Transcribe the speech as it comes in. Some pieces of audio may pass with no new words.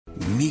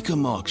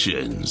Mecum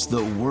Auctions,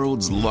 the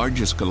world's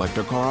largest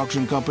collector car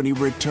auction company,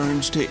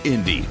 returns to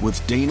Indy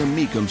with Dana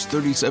Mecum's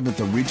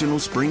 37th Original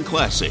Spring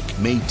Classic,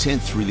 May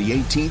 10th through the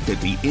 18th at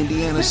the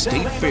Indiana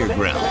State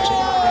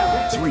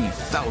Fairgrounds.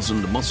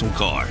 3,000 muscle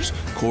cars,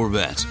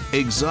 Corvettes,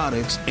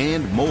 exotics,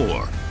 and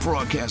more.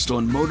 Broadcast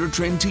on Motor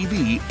Trend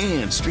TV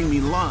and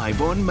streaming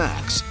live on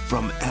Max.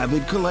 From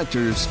avid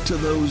collectors to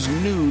those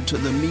new to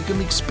the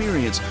Mecum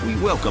experience, we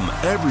welcome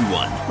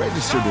everyone.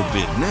 Register to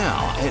bid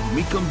now at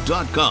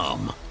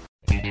Mecum.com.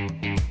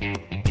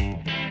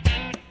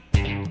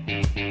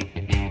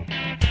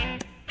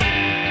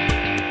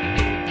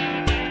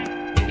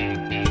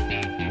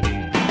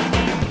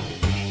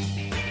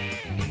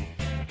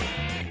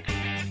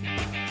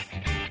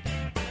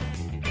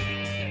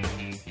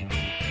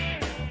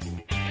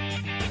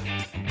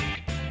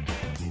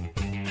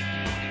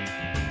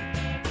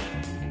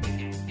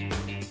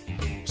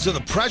 So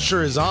the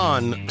pressure is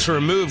on to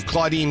remove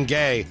Claudine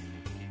Gay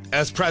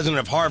as president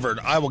of Harvard.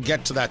 I will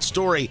get to that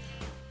story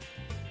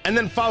and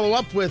then follow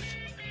up with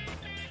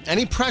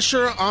any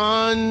pressure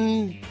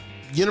on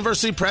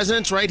university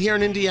presidents right here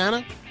in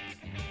Indiana.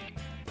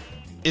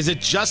 Is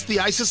it just the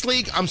ISIS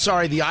League? I'm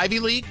sorry, the Ivy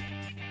League?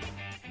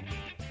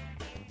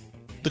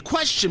 The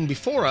question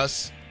before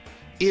us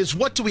is,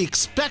 what do we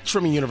expect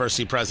from a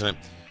university president?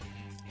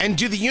 And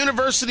do the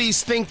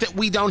universities think that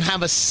we don't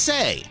have a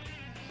say?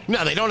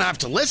 No, they don't have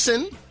to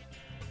listen.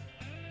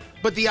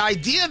 But the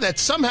idea that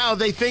somehow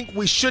they think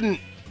we shouldn't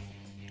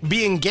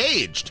be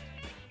engaged.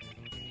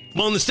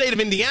 Well, in the state of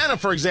Indiana,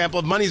 for example,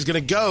 if money's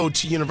going to go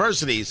to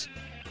universities,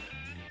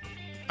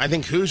 I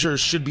think Hoosiers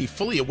should be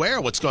fully aware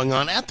of what's going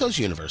on at those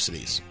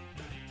universities.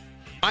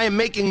 I am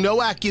making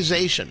no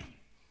accusation.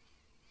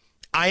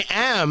 I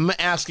am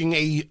asking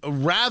a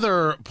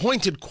rather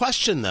pointed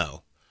question,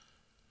 though.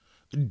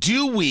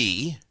 Do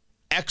we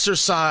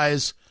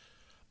exercise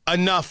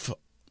enough,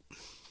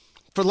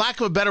 for lack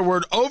of a better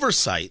word,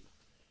 oversight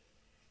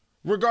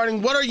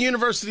regarding what our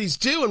universities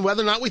do and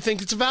whether or not we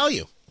think it's a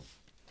value?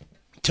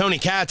 Tony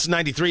Katz,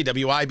 93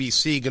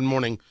 WIBC, good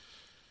morning.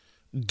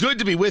 Good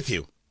to be with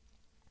you.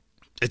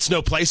 It's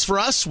no place for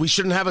us. We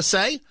shouldn't have a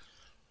say.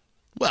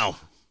 Well,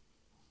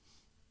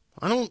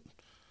 I don't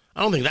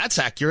think that's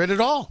accurate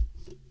at all.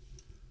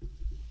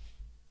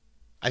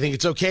 I think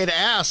it's okay to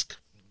ask,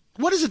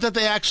 what is it that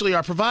they actually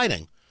are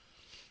providing?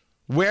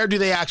 Where do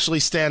they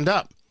actually stand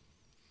up?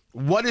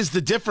 What is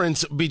the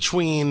difference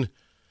between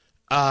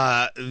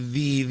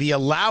the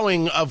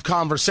allowing of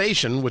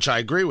conversation, which I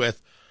agree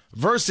with,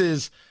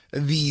 versus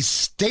the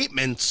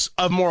statements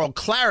of moral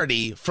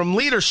clarity from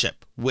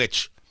leadership,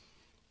 which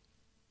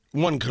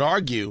one could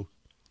argue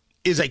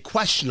is a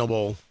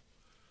questionable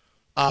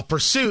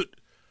pursuit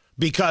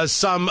because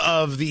some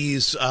of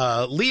these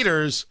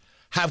leaders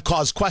have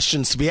caused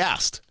questions to be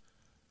asked.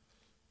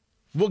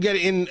 We'll get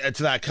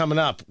into that coming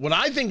up. What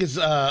I think is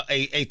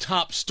a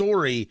top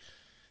story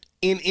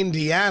in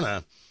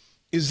Indiana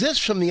is this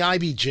from the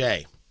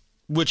IBJ,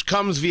 which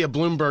comes via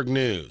Bloomberg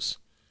News.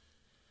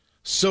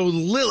 So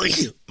Lily,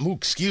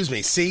 excuse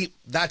me, see,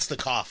 that's the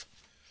cough.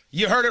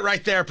 You heard it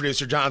right there,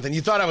 producer Jonathan.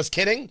 You thought I was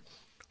kidding?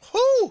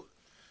 Whoo!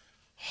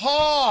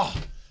 Oh,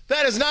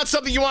 that is not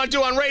something you want to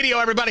do on radio,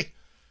 everybody.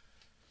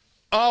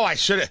 Oh, I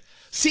should have.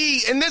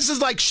 See, and this is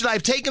like, should I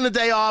have taken the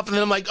day off? And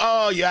then I'm like,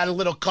 oh, you had a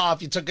little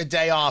cough, you took a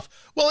day off.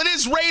 Well, it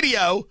is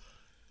radio,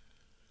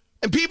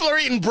 and people are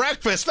eating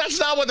breakfast. That's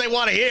not what they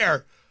want to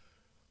hear.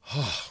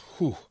 Oh,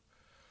 whew.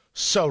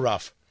 So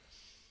rough.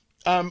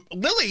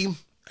 Lily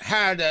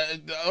had,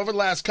 over the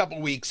last couple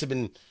of weeks, have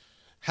been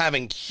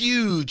having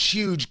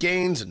huge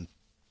gains, and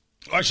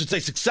or I should say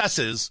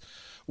successes,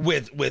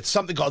 with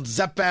something called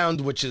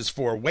Zepbound, which is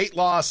for weight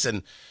loss,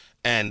 and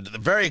they're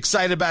very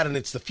excited about it, and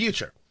it's the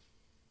future.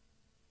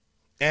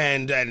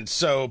 And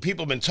so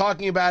people have been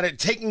talking about it.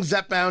 Taking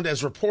Zepbound,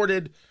 as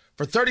reported,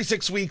 for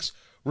 36 weeks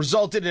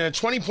resulted in a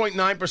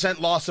 20.9%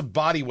 loss of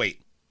body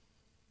weight.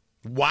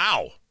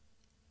 Wow.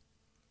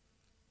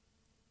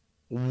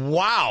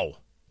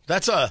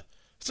 That's a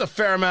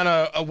fair amount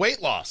of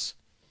weight loss.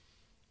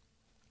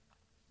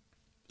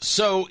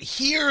 So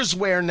here's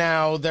where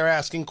now they're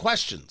asking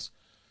questions.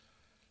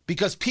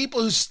 Because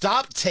people who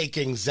stopped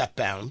taking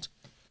Zepbound,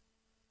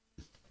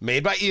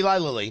 made by Eli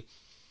Lilly,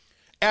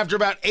 after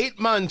about 8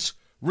 months,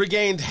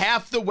 regained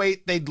half the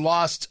weight they'd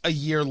lost a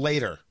year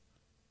later.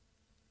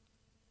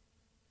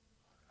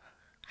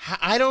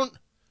 And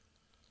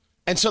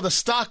so the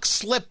stock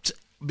slipped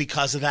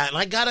because of that. And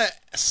I gotta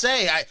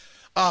say,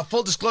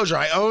 full disclosure,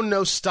 I own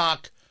no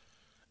stock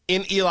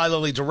in Eli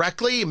Lilly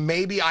directly.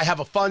 Maybe I have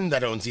a fund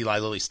that owns Eli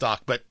Lilly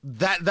stock, but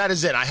that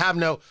is it. I have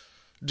no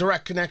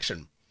direct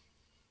connection.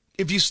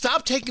 If you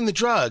stop taking the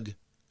drug,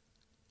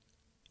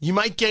 you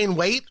might gain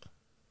weight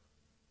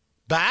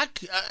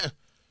back.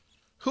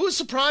 Who is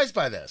surprised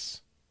by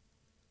this?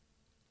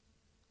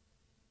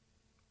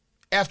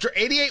 After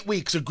 88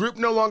 weeks, a group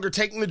no longer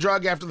taking the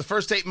drug after the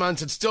first 8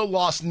 months had still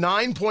lost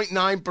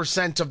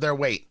 9.9% of their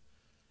weight.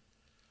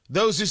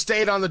 Those who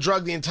stayed on the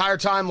drug the entire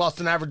time lost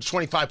an average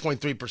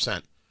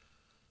 25.3%.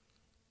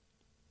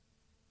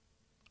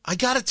 I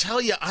got to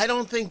tell you, I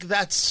don't think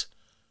that's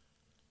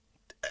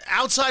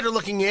outsider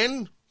looking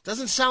in,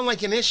 doesn't sound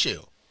like an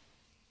issue.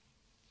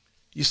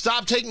 You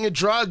stop taking a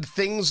drug,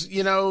 things,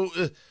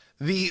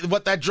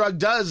 what that drug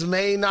does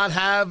may not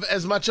have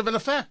as much of an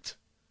effect.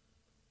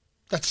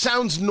 That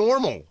sounds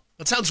normal.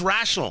 That sounds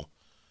rational.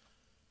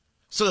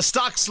 So the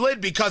stock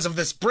slid because of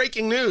this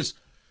breaking news.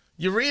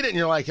 You read it and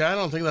you're like, I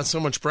don't think that's so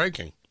much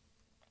breaking.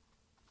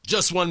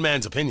 Just one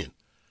man's opinion.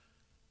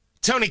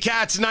 Tony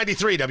Katz,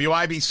 93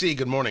 WIBC.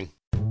 Good morning.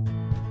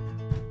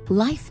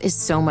 Life is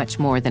so much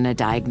more than a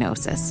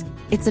diagnosis.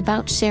 It's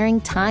about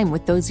sharing time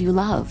with those you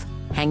love,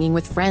 hanging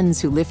with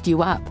friends who lift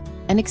you up,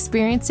 and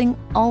experiencing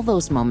all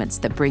those moments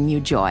that bring you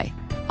joy.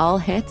 All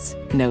hits,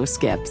 no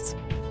skips.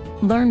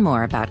 Learn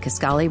more about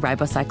Kisqali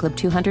Ribociclib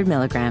 200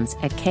 milligrams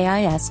at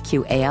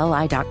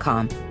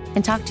KISQALI.com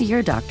and talk to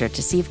your doctor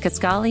to see if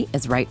Kisqali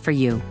is right for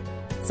you.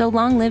 So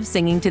long live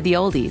singing to the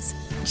oldies,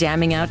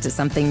 jamming out to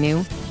something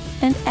new,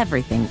 and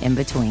everything in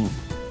between.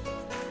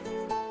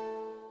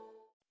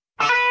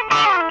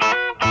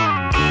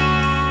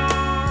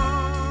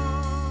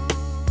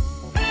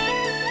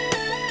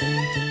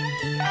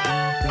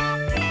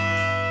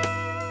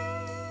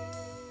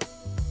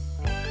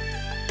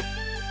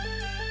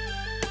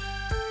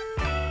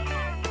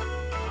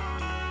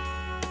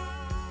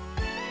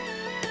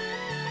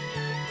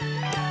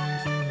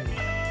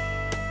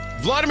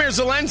 Vladimir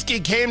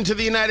Zelensky came to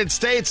the United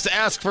States to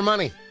ask for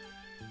money.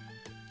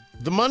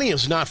 The money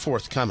is not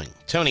forthcoming.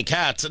 Tony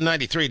Katz at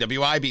 93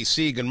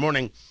 WIBC. Good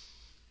morning.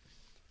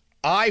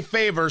 I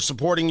favor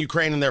supporting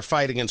Ukraine in their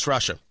fight against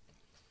Russia. I've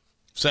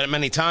said it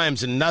many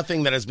times, and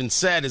nothing that has been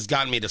said has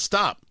gotten me to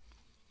stop.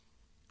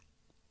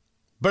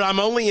 But I'm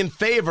only in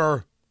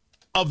favor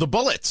of the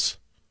bullets.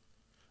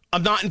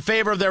 I'm not in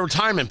favor of their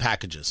retirement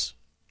packages.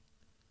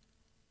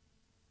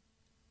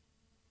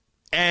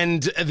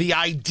 And the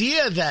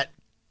idea that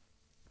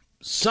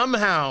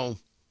somehow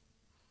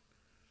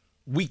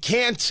we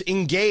can't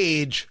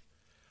engage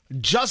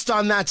just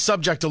on that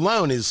subject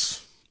alone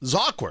is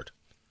awkward.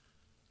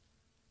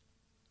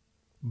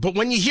 But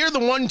when you hear the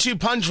 1-2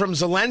 punch from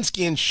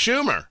Zelensky and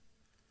Schumer,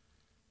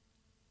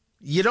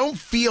 you don't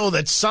feel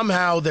that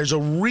somehow there's a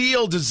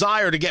real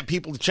desire to get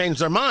people to change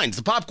their minds.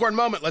 The popcorn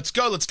moment. Let's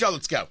go, let's go,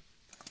 let's go.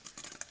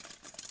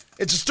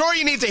 It's a story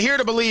you need to hear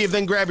to believe,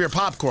 then grab your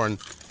popcorn,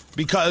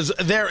 because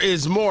there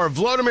is more.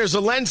 Volodymyr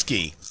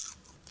Zelensky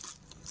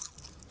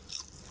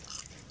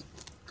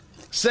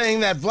saying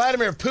that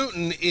Vladimir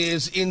Putin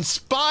is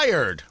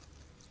inspired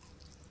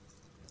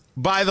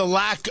by the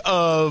lack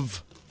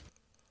of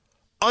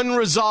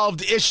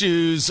unresolved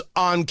issues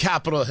on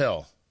Capitol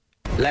Hill.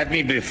 Let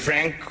me be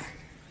frank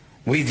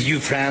with you,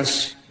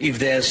 friends. If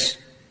there's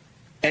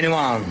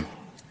anyone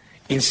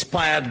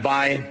inspired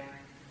by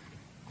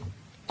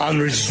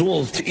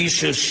unresolved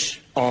issues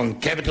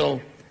on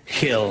Capitol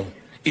Hill,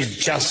 it's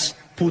just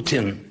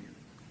Putin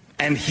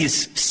and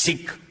his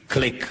sick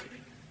clique.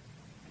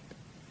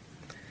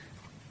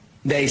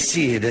 They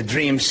see the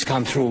dreams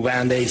come true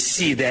when they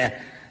see the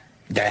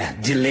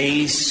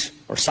delays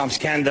or some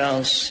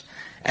scandals,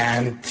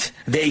 and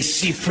they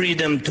see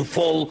freedom to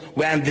fall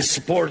when the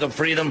support of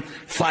freedom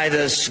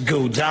fighters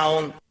go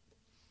down.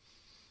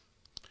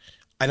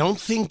 I don't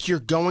think you're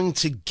going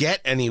to get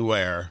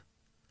anywhere,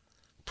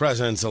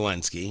 President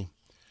Zelensky,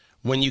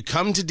 when you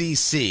come to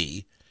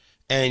D.C.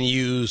 and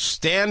you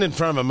stand in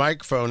front of a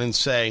microphone and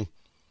say,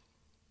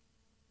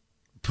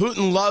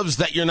 Putin loves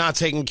that you're not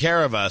taking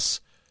care of us.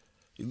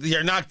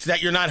 You're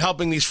not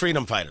helping these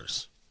freedom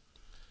fighters.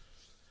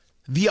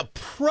 The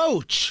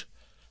approach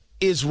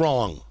is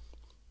wrong.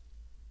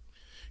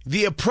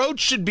 The approach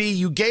should be,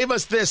 you gave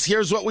us this,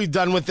 here's what we've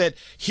done with it,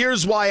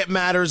 here's why it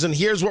matters, and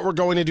here's what we're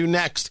going to do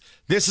next.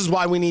 This is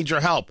why we need your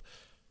help.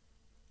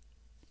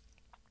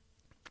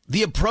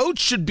 The approach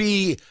should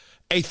be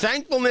a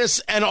thankfulness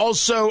and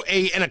also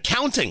an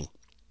accounting.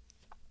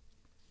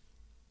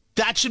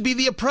 That should be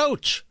the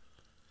approach.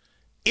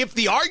 If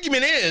the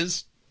argument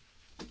is,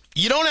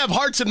 you don't have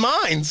hearts and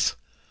minds,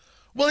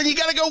 well, then you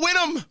got to go win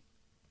them.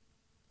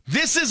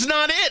 This is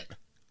not it.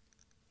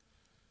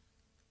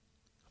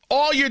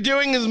 All you're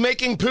doing is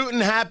making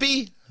Putin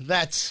happy.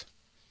 That's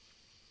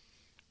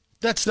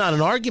not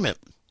an argument.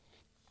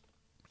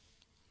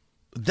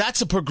 That's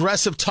a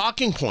progressive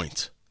talking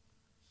point.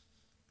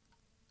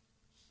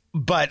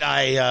 But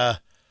I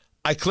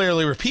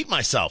clearly repeat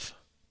myself.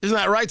 Isn't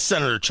that right,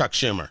 Senator Chuck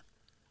Schumer?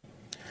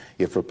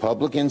 If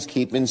Republicans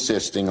keep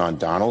insisting on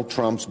Donald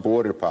Trump's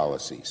border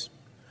policies,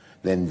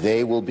 then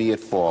they will be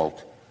at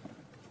fault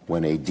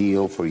when a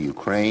deal for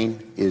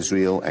Ukraine,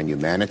 Israel, and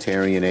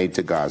humanitarian aid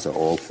to Gaza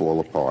all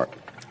fall apart.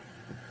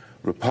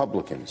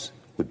 Republicans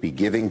would be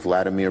giving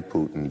Vladimir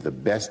Putin the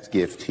best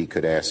gift he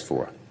could ask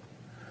for.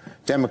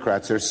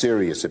 Democrats are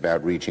serious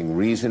about reaching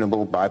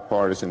reasonable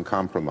bipartisan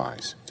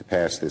compromise to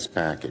pass this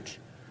package.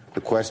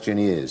 The question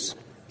is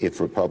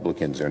if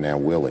Republicans are now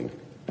willing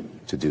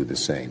to do the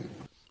same.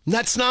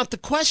 That's not the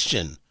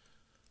question.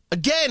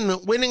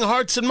 Again, winning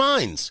hearts and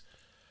minds.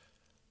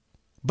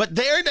 But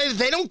they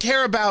don't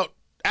care about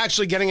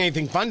actually getting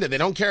anything funded. They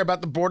don't care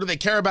about the border. They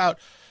care about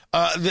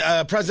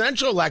the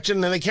presidential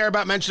election, and they care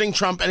about mentioning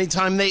Trump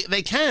anytime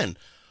they can.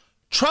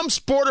 Trump's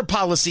border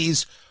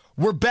policies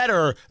were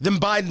better than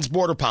Biden's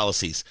border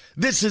policies.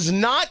 This is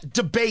not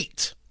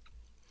debate.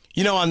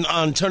 You know,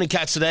 on Tony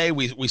Katz Today,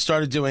 we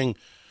started doing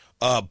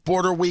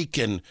Border Week,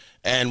 and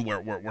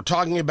we're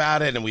talking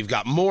about it, and we've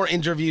got more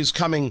interviews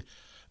coming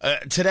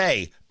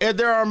today.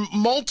 There are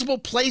multiple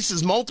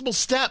places, multiple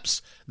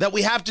steps that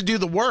we have to do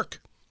the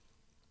work,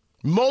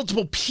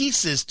 multiple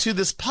pieces to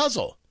this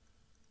puzzle.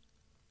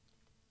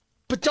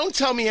 But don't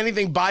tell me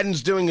anything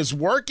Biden's doing is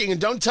working,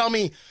 and don't tell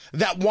me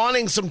that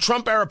wanting some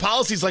Trump-era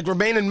policies like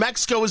remain in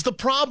Mexico is the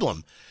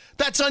problem.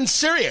 That's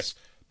unserious.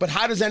 But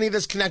how does any of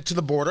this connect to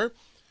the border?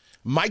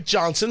 Mike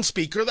Johnson,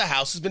 Speaker of the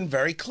House, has been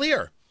very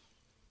clear.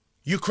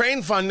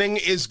 Ukraine funding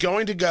is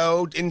going to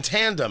go in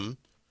tandem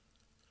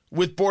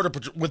with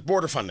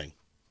border funding.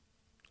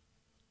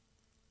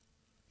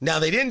 Now,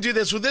 they didn't do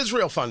this with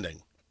Israel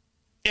funding.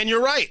 And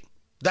you're right.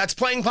 That's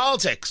playing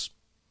politics.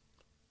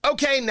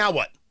 Okay, now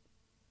what?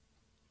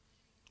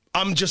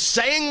 I'm just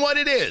saying what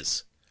it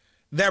is.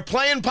 They're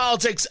playing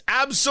politics,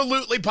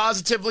 absolutely,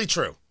 positively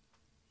true.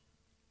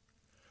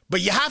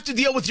 But you have to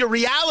deal with your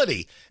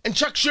reality. And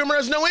Chuck Schumer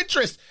has no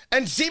interest.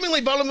 And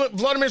seemingly Volodymyr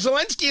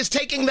Zelensky is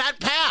taking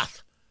that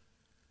path.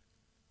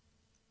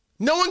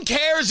 No one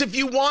cares if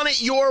you want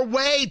it your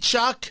way,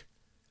 Chuck.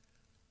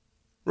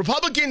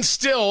 Republicans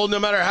still, no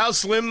matter how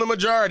slim the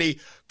majority,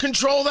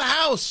 control the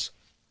House.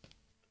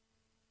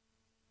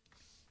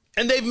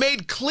 And they've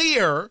made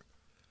clear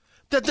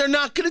that they're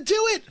not going to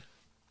do it.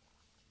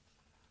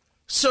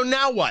 So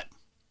now what?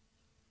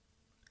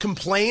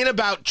 Complain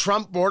about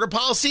Trump border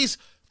policies?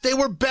 They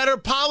were better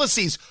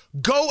policies.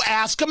 Go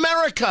ask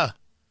America.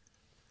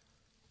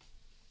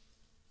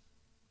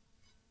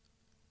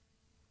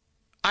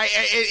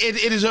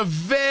 It is a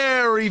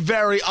very,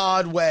 very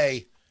odd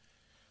way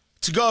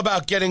to go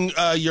about getting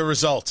your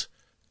result.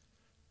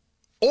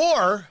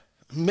 Or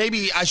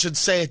maybe I should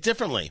say it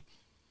differently.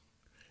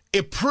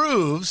 It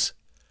proves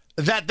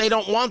that they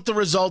don't want the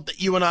result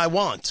that you and I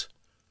want,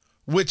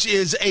 which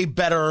is a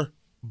better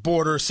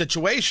border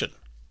situation,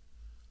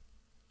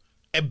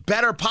 a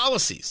better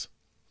policies,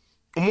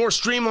 a more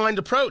streamlined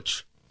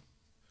approach.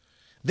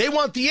 They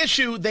want the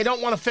issue. They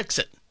don't want to fix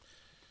it.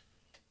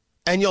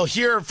 And you'll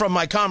hear from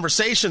my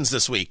conversations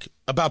this week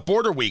about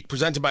Border Week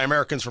presented by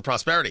Americans for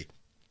Prosperity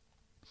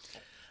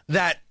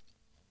that's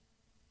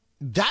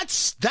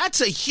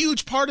a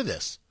huge part of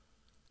this.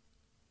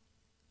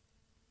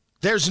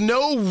 There's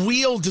no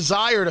real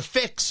desire to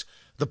fix.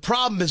 The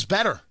problem is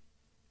better.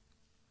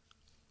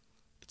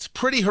 It's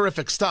pretty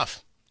horrific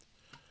stuff.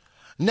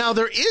 Now,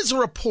 there is a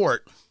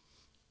report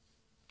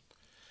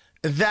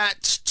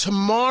that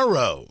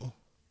tomorrow,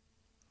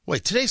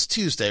 wait, today's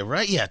Tuesday,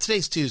 right? Yeah,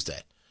 today's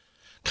Tuesday.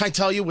 Can I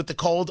tell you with the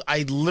cold,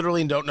 I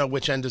literally don't know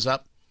which end is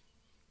up.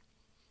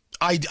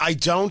 I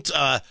don't,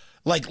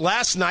 like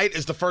last night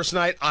is the first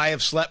night I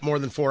have slept more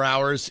than 4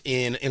 hours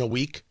in a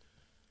week.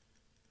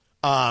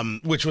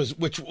 Which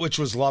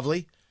was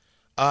lovely,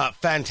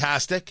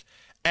 fantastic,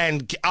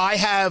 and I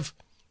have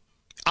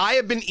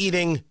been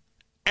eating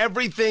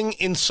everything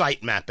in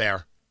sight, Matt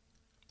Bear,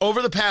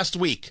 over the past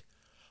week.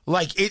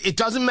 Like it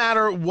doesn't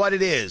matter what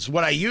it is,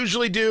 what I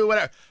usually do,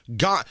 whatever.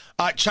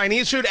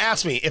 Chinese food.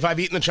 Ask me if I've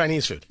eaten the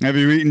Chinese food. Have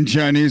you eaten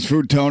Chinese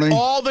food, Tony?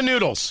 All the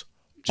noodles,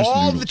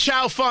 all the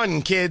chow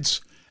fun,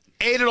 kids,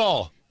 ate it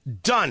all.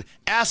 Done.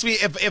 Ask me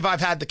if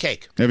I've had the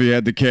cake. Have you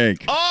had the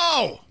cake?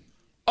 Oh,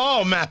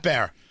 Matt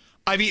Bear.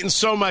 I've eaten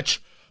so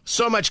much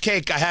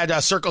cake. I had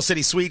Circle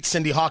City Sweets,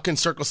 Cindy Hawkins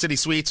Circle City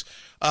Sweets,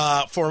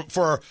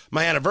 for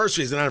my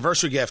anniversary as an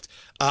anniversary gift.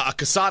 A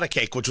casada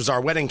cake, which was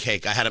our wedding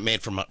cake. I had it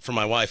made for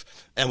my wife,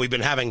 and we've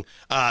been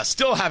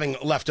still having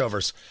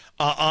leftovers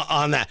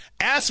on that.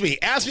 Ask me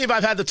if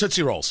I've had the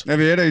Tootsie Rolls.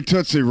 Have you had any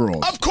Tootsie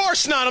Rolls? Of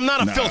course not. I'm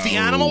not a filthy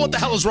animal. What the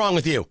hell is wrong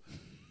with you?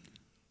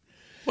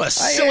 What a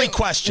silly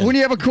question. When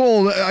you have a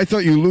cold, I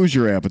thought you lose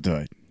your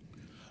appetite.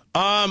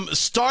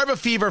 Starve a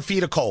fever,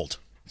 feed a cold.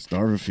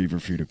 Starve a fever,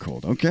 feed a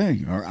cold.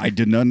 Okay. I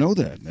did not know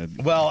that.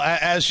 Well,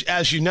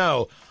 as you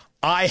know,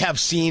 I have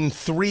seen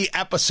 3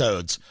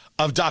 episodes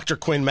of Dr.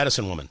 Quinn,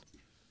 Medicine Woman.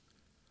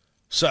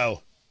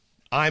 So,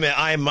 I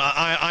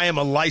am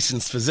a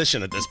licensed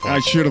physician at this point. I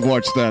should have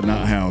watched that,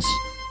 not House.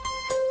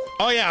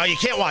 Oh yeah, you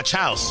can't watch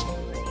House.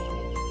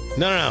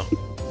 No.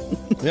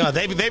 No,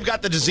 they've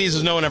got the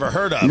diseases no one ever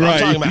heard of. Right. I'm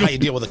talking about how you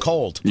deal with a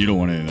cold. You don't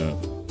want any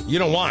of that. You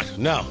don't want,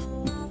 no.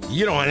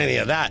 You don't want any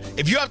of that.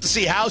 If you have to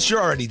see House,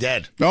 you're already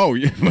dead. Oh,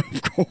 yeah,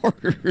 of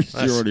course.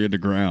 You're already in the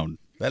ground.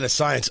 That is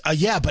science.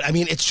 Yeah, but I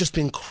mean, it's just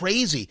been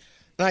crazy.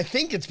 And I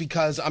think it's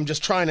because I'm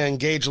just trying to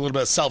engage a little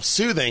bit of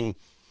self-soothing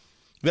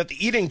that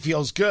the eating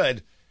feels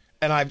good.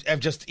 And I've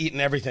just eaten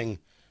everything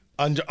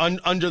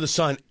under the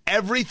sun.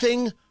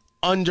 Everything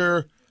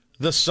under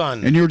the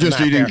sun. And you're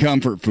just eating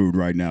comfort food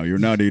right now. You're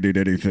not eating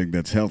anything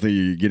that's healthy.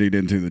 You're getting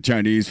into the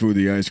Chinese food,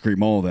 the ice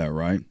cream, all that,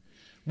 right?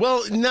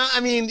 Well, no, I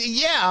mean,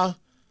 yeah.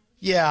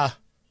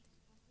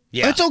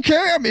 That's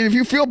okay. I mean, if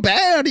you feel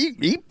bad,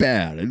 eat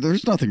bad.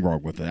 There's nothing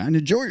wrong with that. And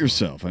enjoy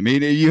yourself. I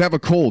mean, you have a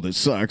cold. It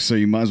sucks, so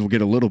you might as well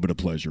get a little bit of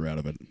pleasure out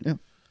of it. Yeah.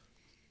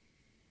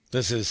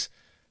 This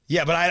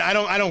Yeah, but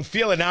I don't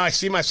feel it now. I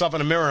see myself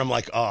in a mirror. I'm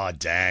like, oh,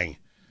 dang.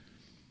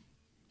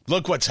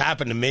 Look what's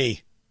happened to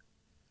me.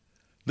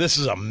 This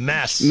is a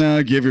mess.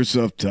 No, give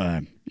yourself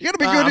time. You got to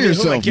be good to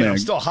yourself, man. I'm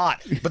still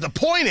hot. But the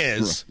point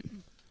is,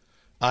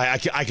 I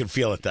can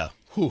feel it, though.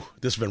 Whew,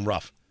 this has been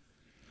rough.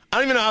 I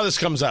don't even know how this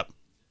comes up.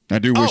 I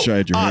do wish I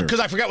had your hair. Because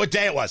I forgot what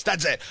day it was.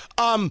 That's it.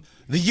 The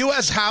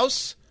U.S.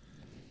 House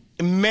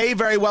may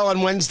very well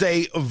on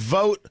Wednesday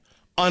vote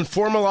on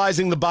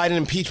formalizing the Biden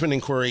impeachment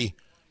inquiry.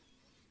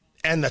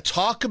 And the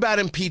talk about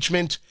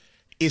impeachment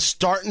is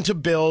starting to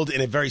build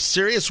in a very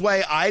serious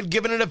way. I've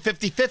given it a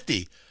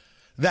 50-50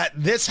 that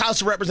this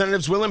House of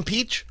Representatives will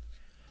impeach.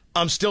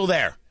 I'm still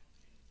there.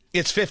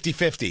 It's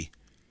 50-50.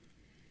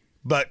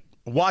 But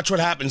watch what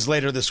happens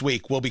later this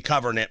week. We'll be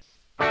covering it.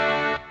 The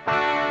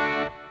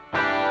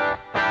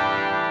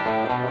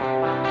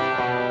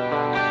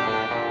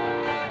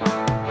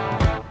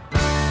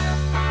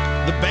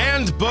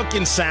banned book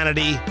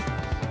insanity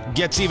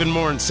gets even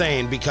more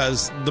insane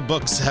because the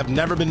books have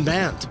never been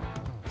banned.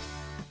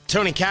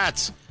 Tony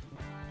Katz,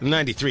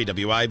 93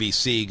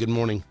 WIBC. Good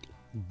morning.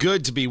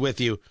 Good to be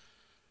with you.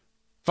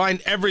 Find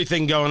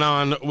everything going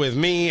on with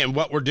me and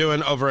what we're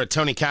doing over at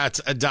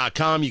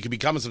TonyKatz.com. You can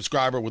become a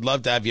subscriber. Would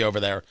love to have you over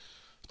there.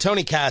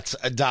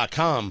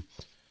 TonyKatz.com.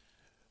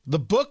 The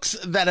books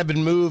that have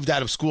been moved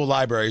out of school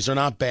libraries are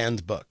not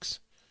banned books.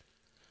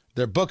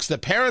 They're books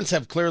that parents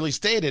have clearly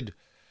stated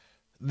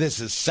this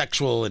is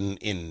sexual in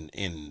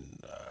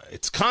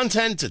its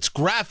content, it's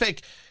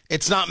graphic,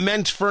 it's not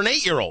meant for an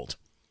 8-year-old.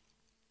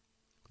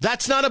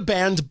 That's not a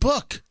banned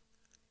book.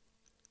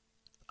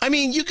 I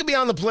mean, you could be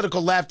on the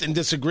political left and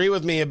disagree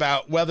with me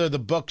about whether the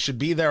book should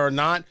be there or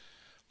not,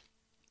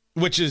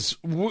 which is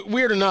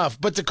weird enough,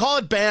 but to call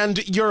it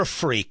banned, you're a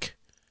freak.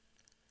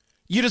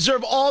 You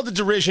deserve all the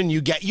derision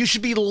you get. You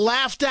should be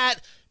laughed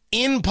at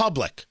in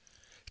public.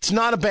 It's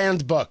not a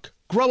banned book.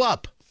 Grow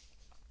up.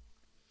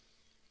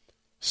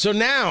 So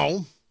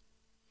now,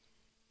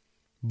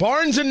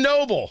 Barnes &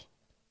 Noble.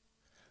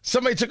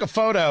 Somebody took a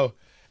photo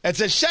and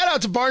said, shout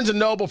out to Barnes &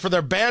 Noble for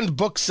their banned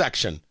books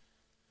section.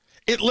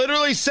 It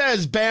literally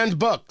says banned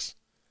books.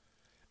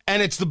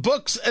 And it's the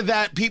books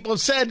that people have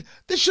said,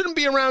 this shouldn't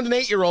be around an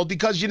 8-year-old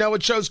because,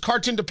 it shows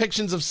cartoon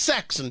depictions of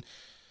sex and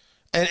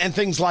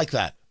things like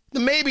that.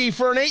 Maybe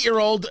for an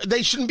 8-year-old,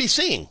 they shouldn't be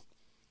seeing.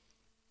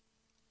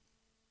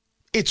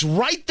 It's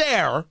right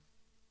there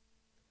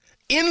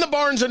in the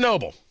Barnes &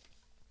 Noble.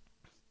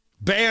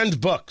 Banned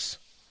books.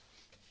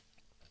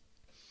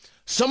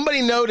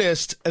 Somebody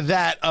noticed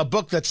that a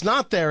book that's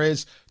not there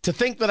is To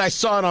Think That I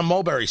Saw It on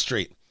Mulberry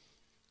Street.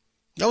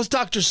 That was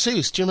Dr.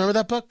 Seuss. Do you remember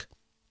that book?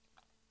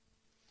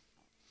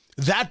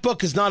 That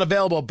book is not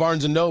available at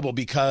Barnes & Noble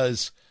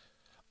because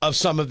of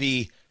some of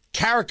the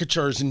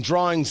caricatures and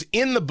drawings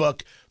in the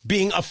book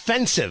being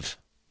offensive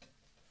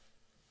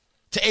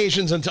to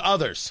Asians and to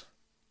others.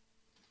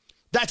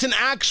 That's an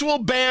actual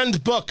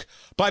banned book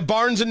by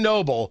Barnes &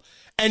 Noble,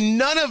 and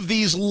none of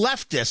these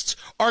leftists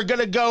are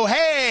going to go,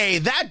 hey,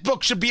 that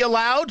book should be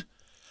allowed.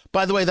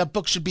 By the way, that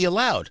book should be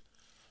allowed.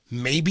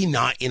 Maybe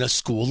not in a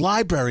school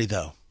library,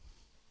 though.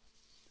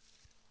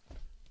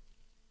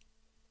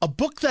 A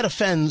book that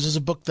offends is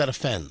a book that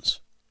offends.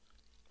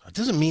 It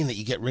doesn't mean that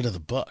you get rid of the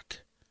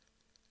book.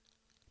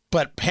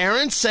 But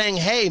parents saying,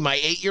 hey, my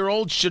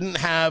 8-year-old shouldn't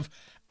have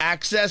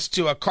access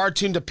to a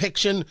cartoon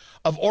depiction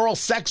of oral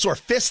sex or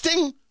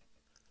fisting?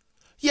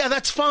 Yeah,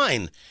 that's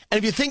fine. And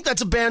if you think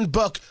that's a banned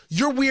book,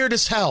 you're weird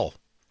as hell.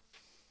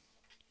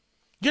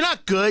 You're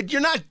not good.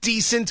 You're not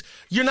decent.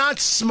 You're not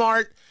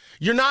smart.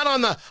 You're not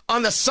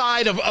on the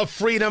side of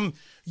freedom.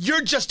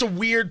 You're just a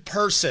weird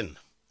person.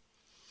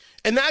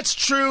 And that's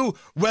true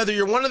whether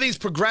you're one of these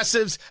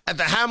progressives at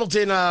the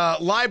Hamilton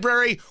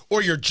Library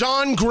or you're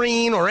John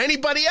Green or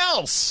anybody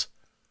else.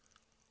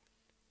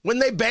 When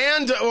they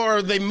banned,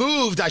 or they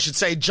moved, I should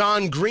say,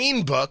 John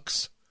Green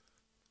books,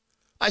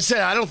 I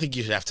said, I don't think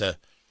you should have to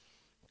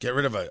get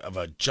rid of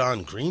a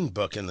John Green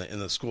book in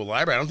the school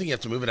library. I don't think you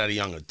have to move it out of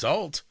young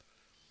adult.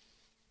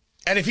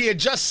 And if he had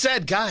just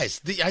said,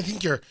 guys, I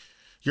think you're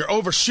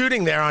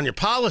overshooting there on your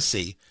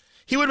policy,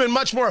 he would have been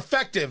much more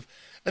effective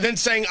than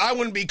saying, I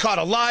wouldn't be caught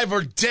alive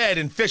or dead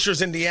in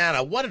Fishers,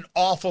 Indiana. What an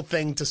awful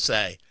thing to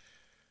say.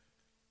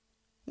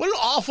 What an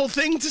awful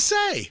thing to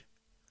say.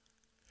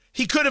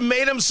 He could have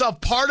made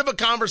himself part of a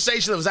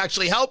conversation that was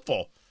actually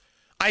helpful.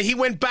 He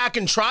went back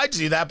and tried to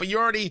do that, but you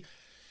already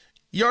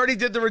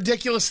did the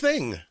ridiculous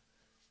thing.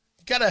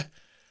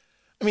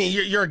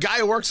 You're a guy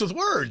who works with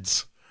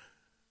words.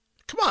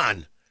 Come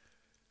on.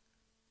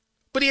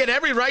 But he had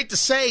every right to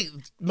say,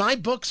 my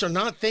books are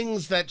not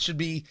things that should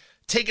be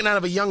taken out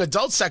of a young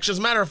adult section. As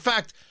a matter of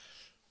fact,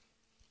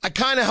 I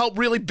kind of helped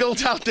really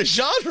build out the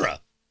genre.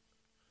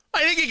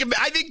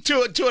 I think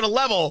to a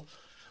level,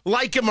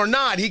 like him or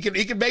not, he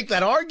could make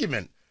that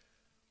argument.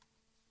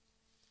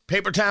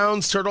 Paper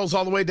Towns, Turtles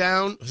All the Way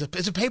Down. Is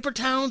it Paper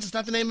Towns? Is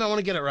that the name? I want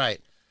to get it right.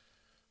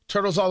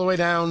 Turtles All the Way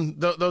Down,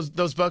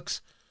 those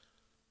books.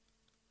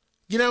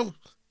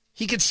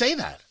 He could say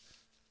that.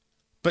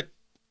 But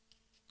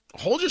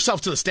hold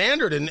yourself to the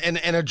standard and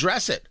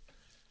address it.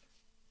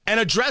 and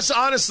address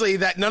honestly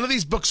that none of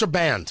these books are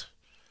banned.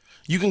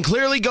 You can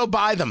clearly go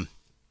buy them.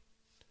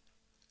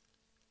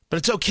 But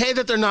it's okay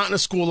that they're not in a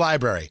school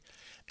library.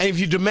 And if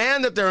you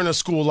demand that they're in a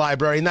school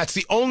library, and that's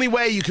the only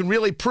way you can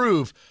really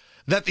prove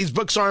that these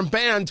books aren't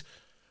banned,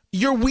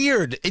 you're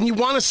weird, and you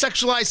want to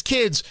sexualize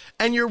kids,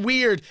 and you're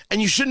weird, and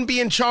you shouldn't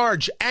be in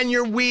charge, and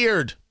you're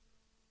weird.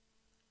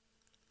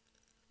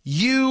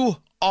 You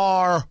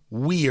are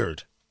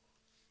weird.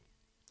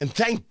 And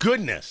thank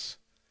goodness,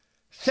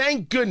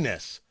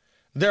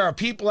 there are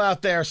people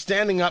out there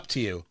standing up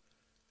to you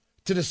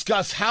to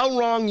discuss how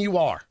wrong you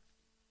are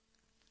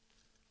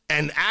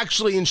and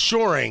actually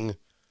ensuring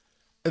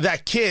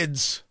that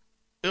kids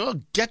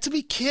get to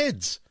be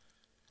kids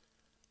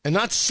and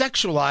not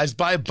sexualized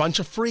by a bunch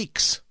of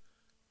freaks.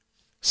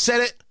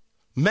 Said it,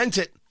 meant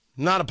it,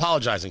 not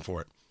apologizing for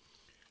it.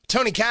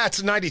 Tony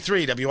Katz,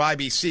 93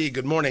 WIBC.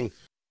 Good morning.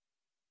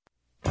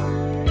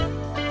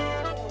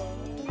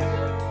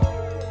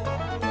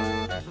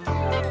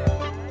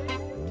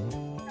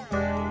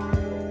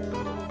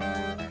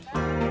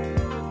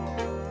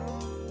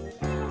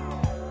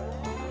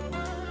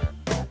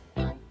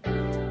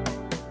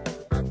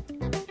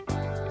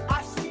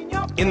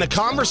 In the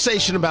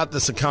conversation about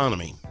this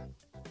economy,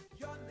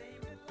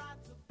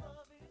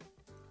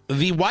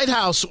 the White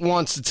House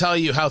wants to tell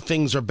you how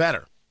things are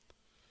better.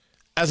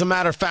 As a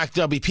matter of fact,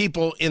 there'll be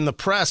people in the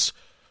press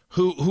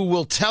who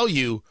will tell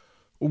you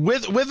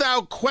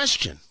without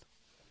question,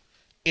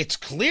 it's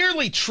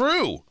clearly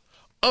true,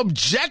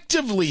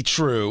 objectively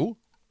true.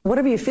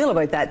 Whatever you feel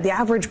about that, the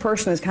average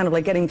person is kind of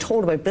like getting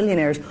told about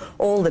billionaires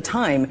all the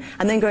time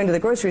and then going to the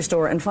grocery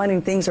store and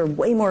finding things are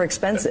way more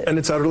expensive. And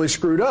it's utterly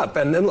screwed up.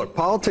 And then look,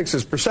 politics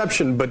is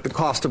perception, but the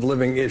cost of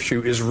living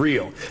issue is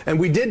real. And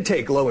we did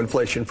take low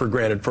inflation for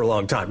granted for a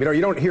long time. You know,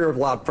 you don't hear a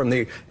lot from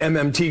the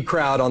MMT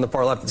crowd on the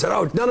far left that said,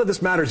 oh, none of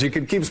this matters. You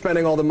can keep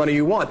spending all the money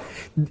you want.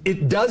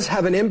 It does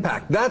have an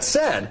impact. That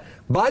said,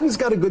 Biden's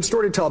got a good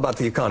story to tell about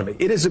the economy.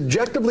 It is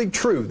objectively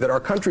true that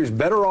our country is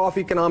better off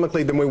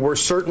economically than we were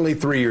certainly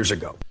 3 years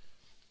ago.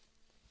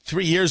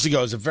 3 years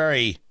ago is a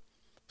very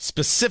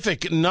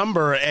specific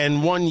number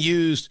and one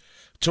used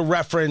to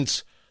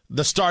reference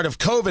the start of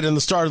COVID and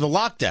the start of the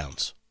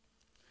lockdowns.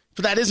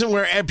 But that isn't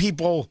where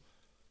people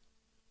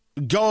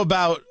go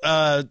about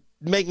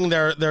making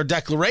their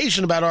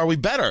declaration about are we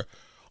better?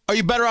 Are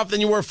you better off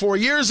than you were 4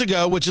 years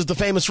ago, which is the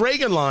famous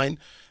Reagan line,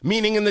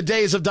 meaning in the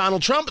days of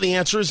Donald Trump? The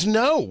answer is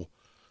no.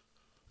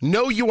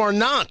 No, you are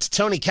not.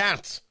 Tony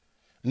Katz,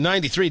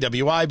 93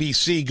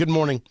 WIBC. Good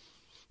morning.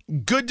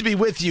 Good to be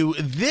with you.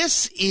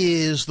 This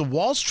is the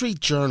Wall Street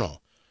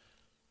Journal.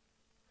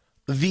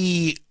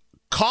 The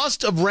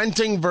cost of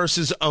renting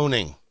versus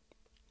owning.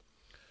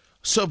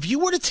 So if you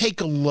were to take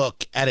a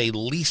look at a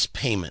lease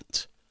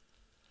payment,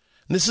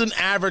 this is an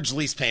average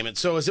lease payment.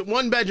 So is it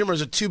one bedroom or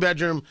is it two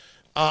bedroom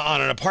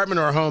on an apartment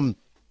or a home?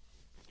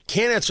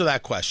 Can't answer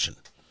that question.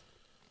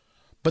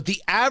 But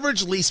the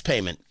average lease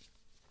payment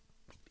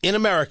in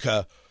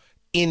America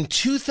in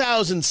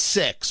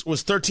 2006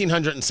 was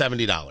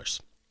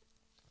 $1,370.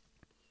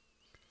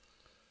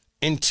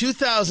 In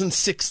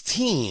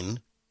 2016,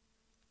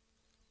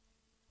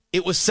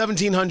 it was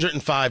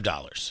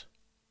 $1,705.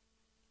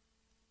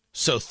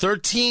 So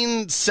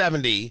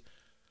 $1,370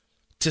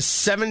 to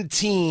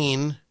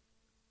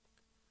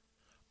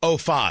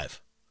 $1,705.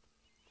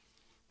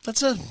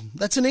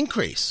 That's an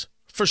increase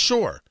for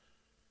sure.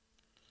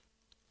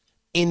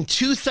 In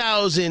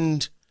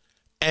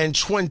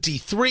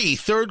 2023,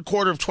 third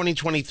quarter of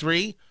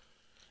 2023,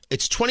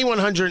 it's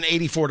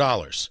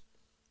 $2,184.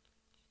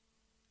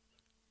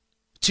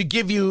 To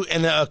give you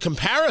a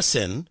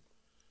comparison,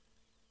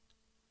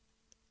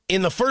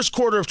 in the first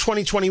quarter of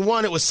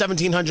 2021, it was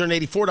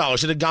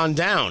 $1,784. It had gone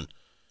down.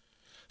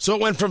 So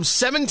it went from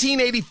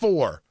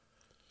 $1,784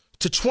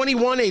 to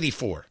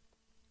 $2,184.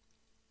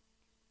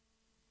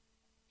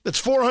 That's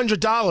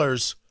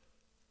 $400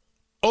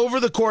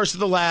 over the course of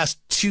the last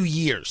 2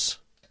 years.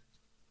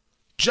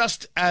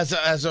 Just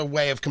as a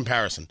way of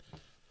comparison.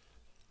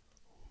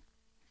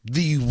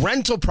 The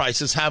rental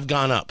prices have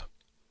gone up.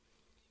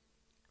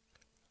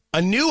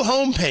 A new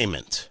home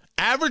payment,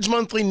 average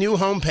monthly new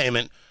home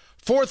payment,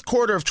 fourth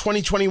quarter of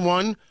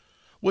 2021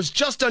 was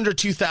just under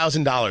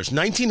 $2,000,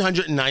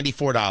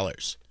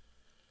 $1,994.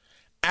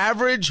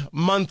 Average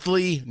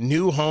monthly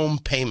new home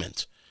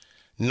payment,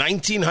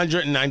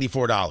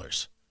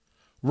 $1,994.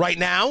 Right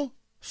now,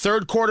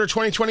 third quarter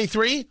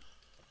 2023,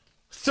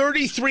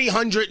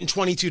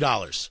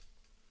 $3,322.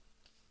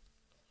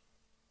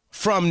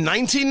 From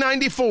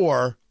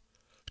 $1,994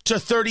 to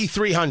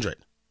 $3,300.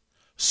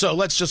 So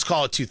let's just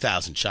call it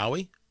 2,000, shall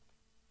we?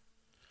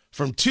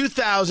 From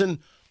 2,000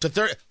 to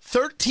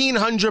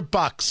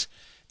 $1,300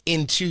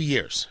 in 2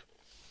 years.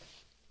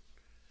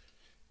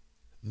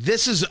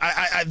 This is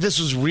this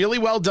was really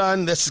well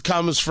done. This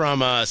comes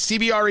from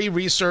CBRE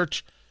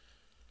research.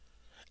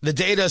 The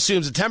data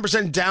assumes a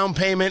 10% down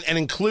payment and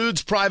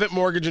includes private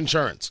mortgage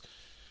insurance,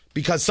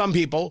 because some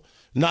people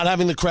not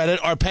having the credit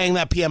are paying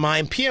that PMI,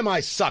 and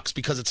PMI sucks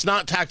because it's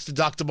not tax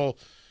deductible.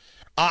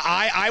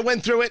 I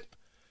went through it.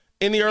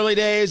 in the early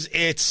days.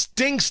 It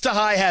stinks to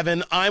high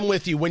heaven. I'm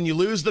with you. When you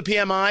lose the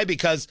PMI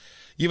because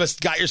you've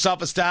got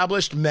yourself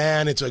established,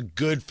 man, it's a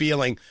good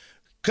feeling.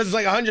 Because it's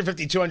like $150,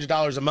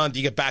 $200 a month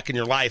you get back in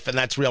your life, and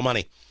that's real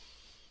money.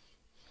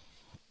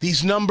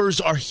 These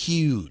numbers are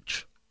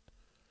huge.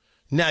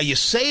 Now, you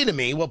say to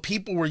me, well,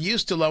 people were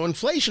used to low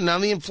inflation. Now,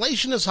 the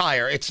inflation is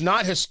higher. It's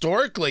not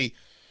historically,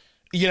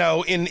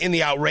 in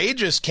the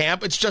outrageous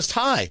camp. It's just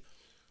high.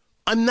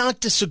 I'm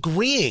not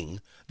disagreeing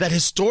that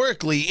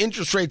historically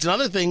interest rates and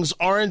other things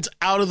aren't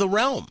out of the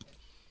realm.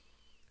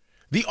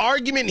 The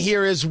argument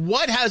here is,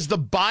 what has the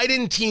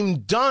Biden team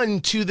done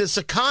to this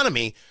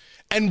economy?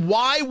 And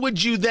why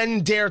would you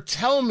then dare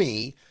tell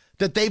me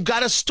that they've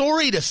got a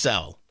story to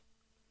sell?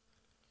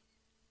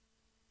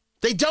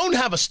 They don't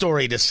have a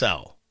story to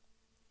sell.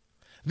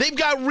 They've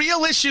got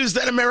real issues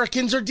that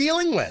Americans are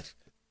dealing with.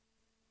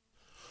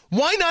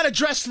 Why not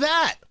address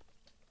that?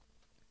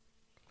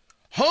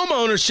 Home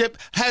ownership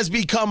has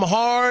become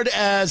hard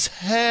as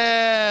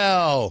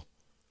hell.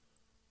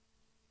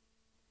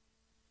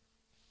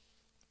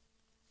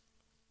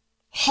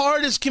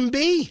 Hard as can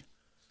be.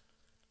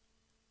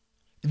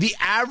 The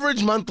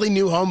average monthly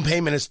new home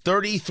payment is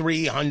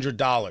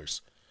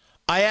 $3,300.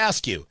 I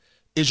ask you,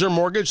 is your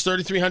mortgage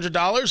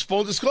 $3,300?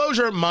 Full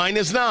disclosure, mine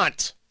is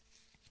not.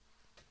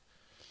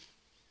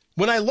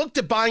 When I looked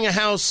at buying a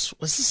house,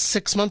 was this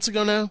 6 months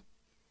ago now?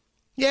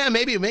 Yeah,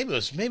 maybe it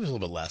was a little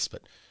bit less,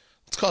 but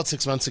let's call it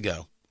 6 months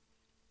ago.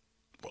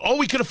 Oh,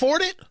 we could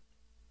afford it,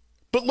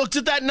 but looked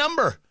at that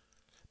number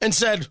and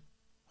said,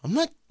 I'm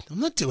not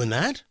doing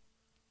that.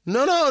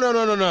 No.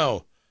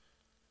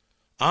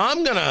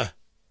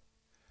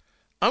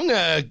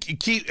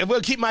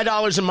 We'll keep my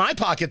dollars in my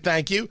pocket,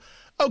 thank you.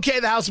 Okay,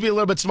 the house will be a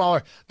little bit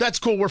smaller. That's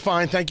cool, we're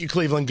fine. Thank you,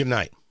 Cleveland. Good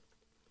night.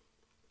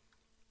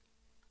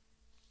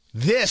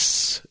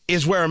 This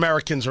is where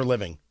Americans are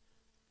living.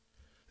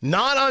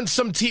 Not on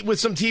with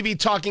some TV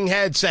talking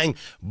head saying,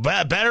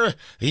 better,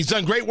 he's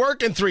done great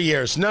work in 3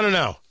 years.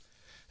 No.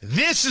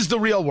 This is the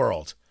real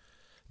world.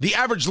 The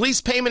average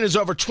lease payment is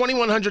over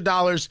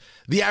 $2,100.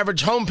 The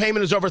average home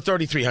payment is over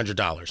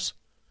 $3,300.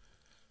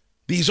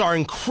 These are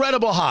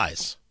incredible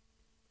highs.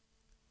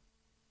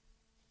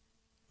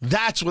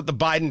 That's what the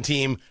Biden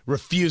team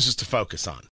refuses to focus on.